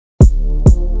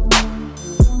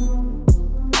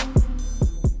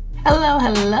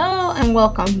Hello and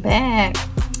welcome back.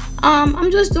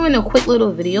 I'm just doing a quick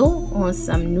little video on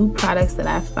some new products that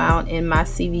I found in my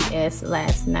CVS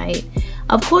last night.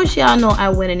 Of course, y'all know I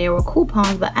went in there with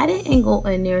coupons, but I didn't go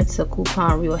in there to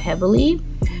coupon real heavily.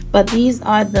 But these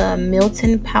are the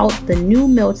new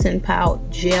Milton Pout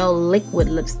Gel Liquid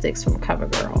Lipsticks from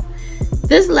CoverGirl.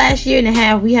 This last year and a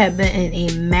half, we have been in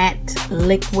a matte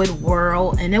liquid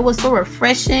world, and it was so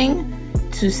refreshing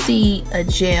to see a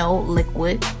gel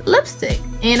liquid lipstick,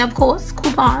 and of course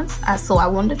coupons, so I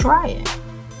wanted to try it.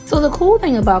 So the cool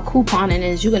thing about couponing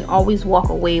is you can always walk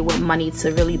away with money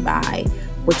to really buy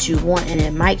what you want, and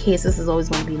in my case this is always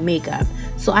going to be makeup.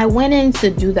 So I went in to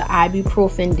do the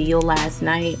ibuprofen deal last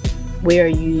night where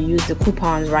you use the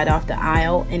coupons right off the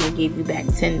aisle and it gave you back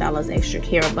 $10 extra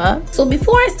care above. So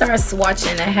before I start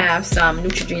swatching, I have some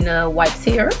Neutrogena wipes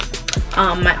here,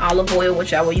 my olive oil,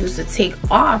 which I will use to take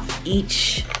off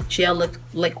each gel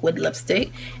liquid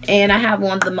lipstick, and I have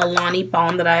on the Milani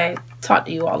balm that I talked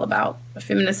to you all about a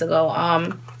few minutes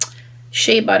ago.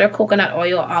 Shea butter, coconut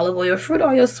oil, olive oil, fruit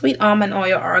oil, sweet almond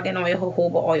oil, argan oil,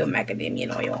 jojoba oil,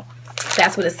 macadamia oil.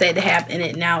 That's what it said to have in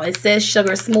it. Now it says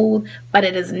sugar smooth, but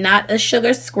it is not a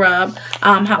sugar scrub.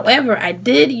 However, I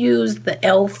did use the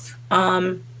e.l.f.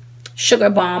 Sugar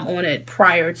bomb on it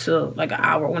prior to like an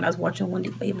hour when I was watching Wendy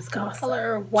Baby's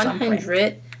color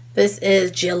 100. This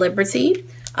is Gel Liberty.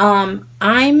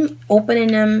 I'm opening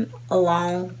them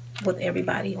along with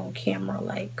everybody on camera.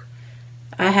 Like,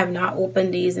 I have not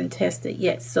opened these and tested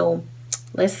yet, so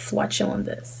let's swatch on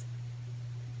this.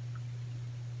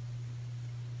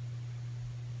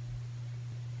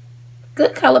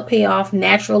 Good color payoff,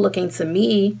 natural looking to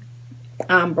me.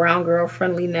 Brown girl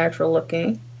friendly, natural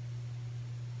looking.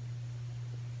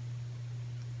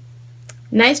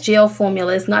 Nice gel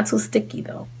formula. It's not too sticky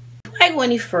though. Before I go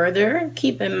any further,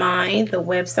 keep in mind the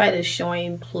website is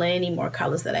showing plenty more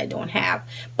colors that I don't have.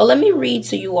 But let me read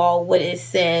to you all what it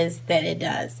says that it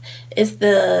does. It's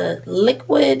the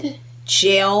liquid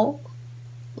gel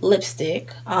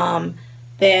lipstick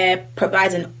that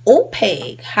provides an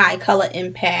opaque high color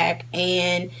impact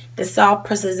and the soft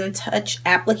precision touch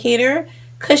applicator.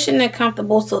 Cushion and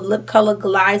comfortable so lip color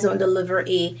glides on, deliver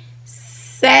a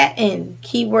satin,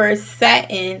 keyword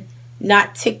satin,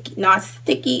 not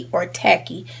sticky or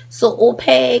tacky. So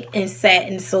opaque and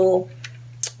satin, so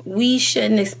we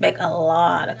shouldn't expect a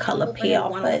lot of color payoff.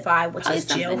 105, which is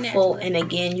gel full, and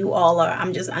again, you all are,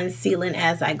 I'm just unsealing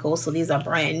as I go, so these are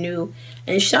brand new.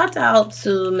 And shout out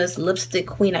to Miss Lipstick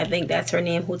Queen, I think that's her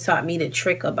name, who taught me the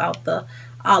trick about the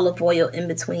olive oil in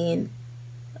between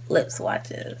lip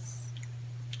swatches.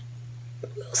 A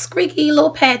little squeaky, a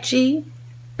little patchy,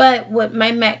 but with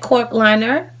my matte cork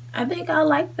liner, I think I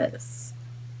like this.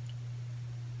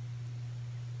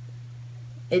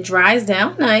 It dries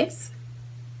down nice.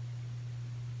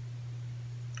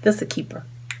 This is a keeper.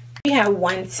 We have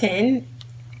 110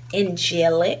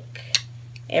 angelic.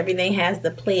 Everything has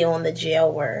the play on the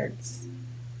gel words.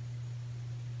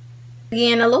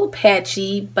 Again, a little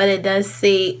patchy, but it does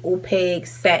say opaque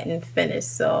satin finish,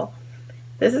 so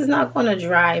this is not going to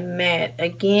dry matte.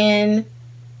 Again,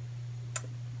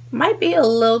 might be a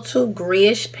little too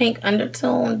grayish pink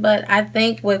undertone, but I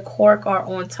think with cork or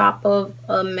on top of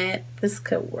a matte, this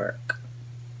could work.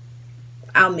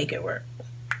 I'll make it work.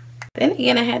 Then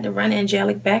again, I had to run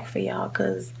angelic back for y'all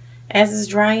because as it's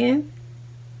drying,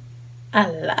 I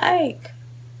like.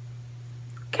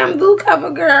 Come through,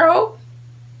 CoverGirl.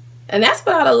 And that's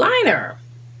without a liner.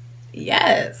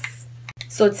 Yes.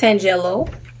 So 10 Jello,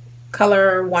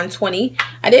 color 120.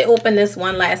 I did open this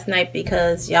one last night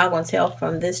because y'all gonna tell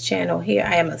from this channel here,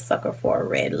 I am a sucker for a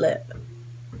red lip.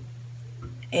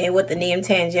 And with the name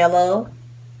Tangelo,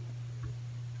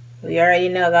 we already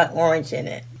know I got orange in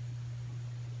it.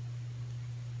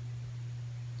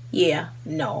 Yeah,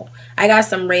 no. I got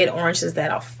some red oranges that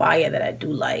are fire that I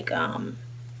do like.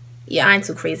 Yeah, I ain't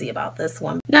too crazy about this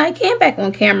one. Now, I came back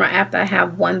on camera after I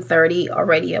have 130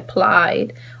 already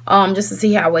applied, just to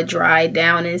see how it dried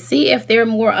down and see if they're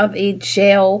more of a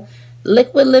gel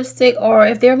liquid lipstick or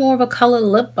if they're more of a color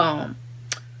lip balm.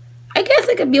 I guess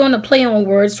it could be on the play on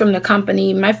words from the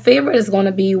company. My favorite is going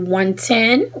to be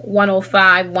 110,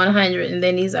 105, 100, and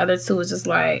then these other two is just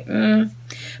like,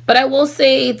 But I will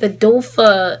say the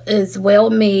dofa is well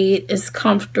made, it's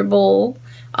comfortable,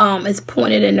 it's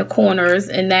pointed in the corners,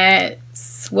 and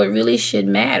that's what really should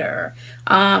matter.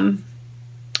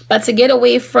 But to get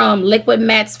away from liquid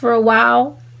mattes for a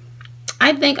while,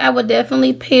 I think I would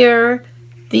definitely pair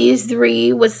these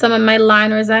three with some of my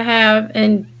liners I have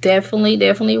and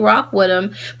definitely rock with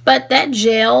them. But that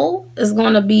gel is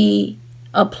going to be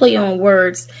a play on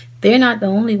words. They're not the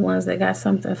only ones that got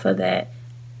something for that.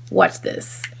 Watch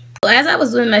this. So as I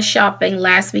was doing my shopping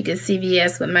last week at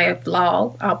CVS with my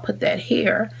vlog, I'll put that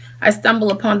here, I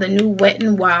stumbled upon the new Wet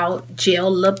n Wild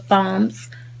gel lip balms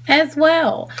as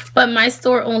well. But my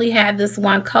store only had this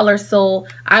one color, so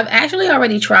I've actually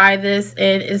already tried this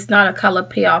and it's not a color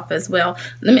payoff as well.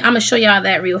 I'm gonna show y'all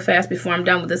that real fast before I'm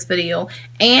done with this video.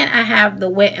 And I have the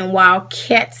Wet n Wild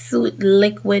Catsuit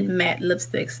Liquid Matte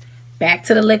Lipsticks. Back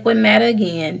to the liquid matte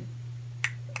again.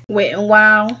 Wet n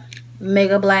Wild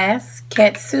Mega Blast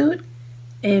Catsuit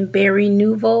and Berry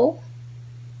Nouveau.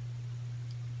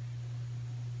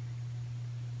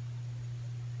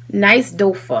 Nice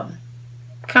doe-foot.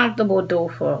 Comfortable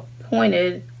doe-foot.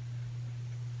 Pointed.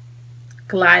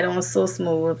 Glide on so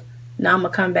smooth. Now I'm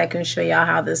going to come back and show y'all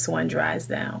how this one dries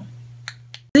down.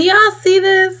 Do y'all see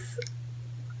this?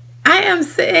 I am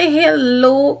sitting here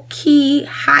low-key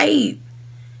hype.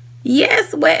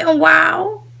 Yes, Wet n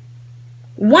Wild.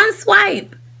 One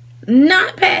swipe.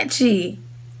 Not patchy.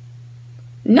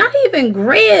 Not even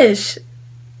grayish.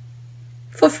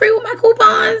 For free with my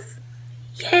coupons.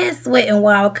 Yes, Wet n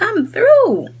Wild, come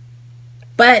through.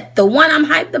 But the one I'm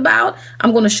hyped about,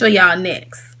 I'm going to show y'all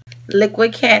next.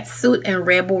 Liquid Catsuit and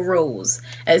Rebel Rose.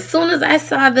 As soon as I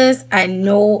saw this, I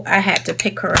know I had to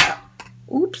pick her up.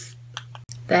 Oops.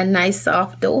 That nice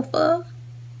soft doe-foot.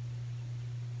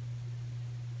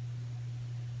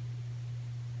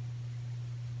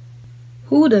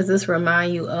 Who does this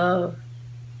remind you of?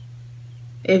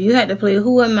 If you had to play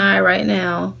Who Am I right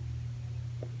now,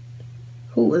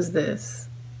 who is this?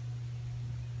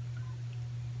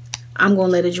 I'm going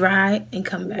to let it dry and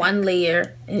come back. One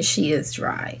layer and she is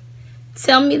dry.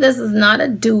 Tell me this is not a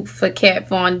dupe for Kat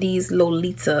Von D's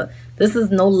Lolita. This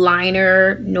is no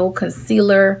liner, no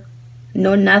concealer,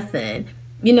 no nothing.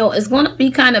 You know, it's going to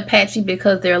be kind of patchy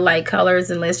because they're light colors,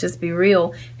 and let's just be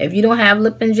real. If you don't have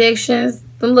lip injections,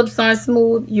 the lips aren't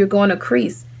smooth, you're going to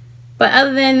crease. But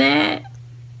other than that,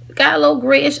 got a little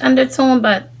grayish undertone,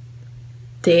 but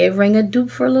did ring a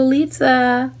dupe for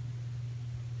Lolita.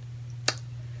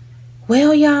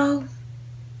 Well, y'all,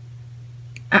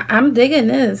 I'm digging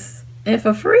this. And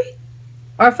for free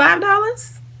or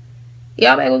 $5,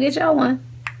 y'all better go get y'all one.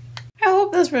 I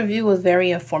hope this review was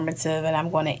very informative, and I'm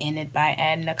going to end it by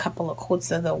adding a couple of quotes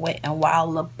of the Wet n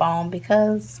Wild lip balm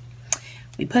because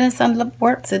we put in some lip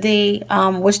work today,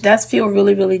 which does feel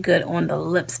really, really good on the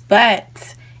lips.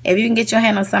 But if you can get your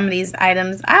hand on some of these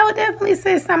items, I would definitely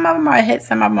say some of them are a hit,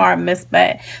 some of them are a miss.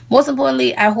 But most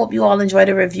importantly, I hope you all enjoyed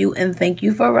the review, and thank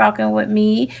you for rocking with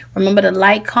me. Remember to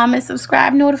like, comment,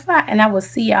 subscribe, notify, and I will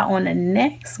see y'all on the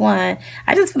next one.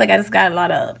 I just feel like I just got a lot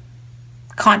of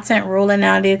content rolling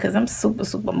out there because I'm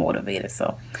super motivated.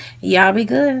 So y'all be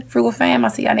good. Frugal fam, I'll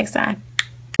see y'all next time.